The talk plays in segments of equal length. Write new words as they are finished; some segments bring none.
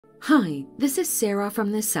Hi, this is Sarah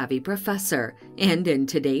from The Savvy Professor, and in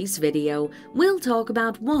today's video, we'll talk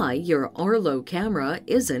about why your Arlo camera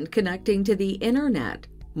isn't connecting to the internet.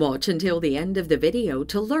 Watch until the end of the video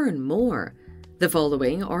to learn more. The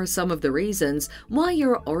following are some of the reasons why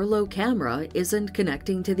your Arlo camera isn't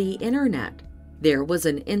connecting to the internet. There was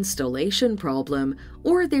an installation problem,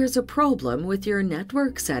 or there's a problem with your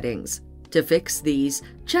network settings. To fix these,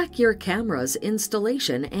 check your camera's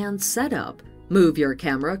installation and setup. Move your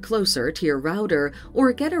camera closer to your router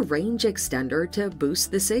or get a range extender to boost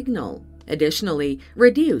the signal. Additionally,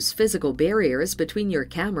 reduce physical barriers between your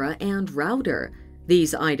camera and router.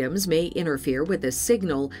 These items may interfere with the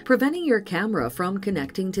signal, preventing your camera from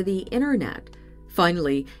connecting to the internet.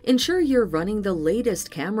 Finally, ensure you're running the latest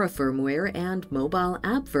camera firmware and mobile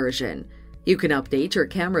app version. You can update your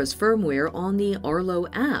camera's firmware on the Arlo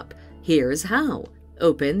app. Here's how.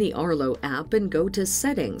 Open the Arlo app and go to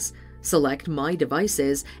Settings. Select My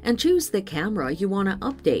Devices and choose the camera you want to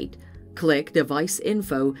update. Click Device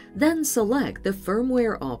Info, then select the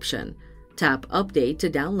firmware option. Tap Update to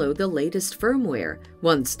download the latest firmware.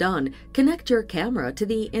 Once done, connect your camera to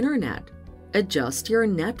the internet. Adjust your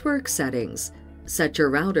network settings. Set your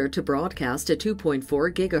router to broadcast a 2.4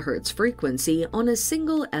 GHz frequency on a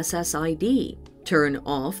single SSID. Turn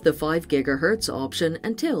off the 5 GHz option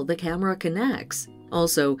until the camera connects.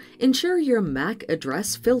 Also, ensure your MAC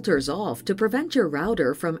address filters off to prevent your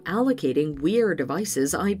router from allocating weird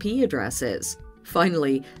devices' IP addresses.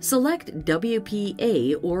 Finally, select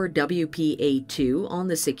WPA or WPA2 on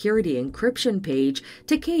the security encryption page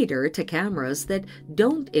to cater to cameras that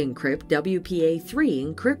don't encrypt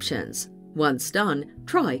WPA3 encryptions. Once done,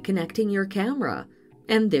 try connecting your camera.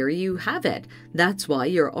 And there you have it. That's why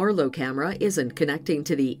your Arlo camera isn't connecting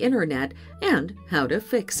to the internet and how to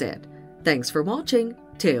fix it. Thanks for watching.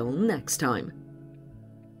 Till next time.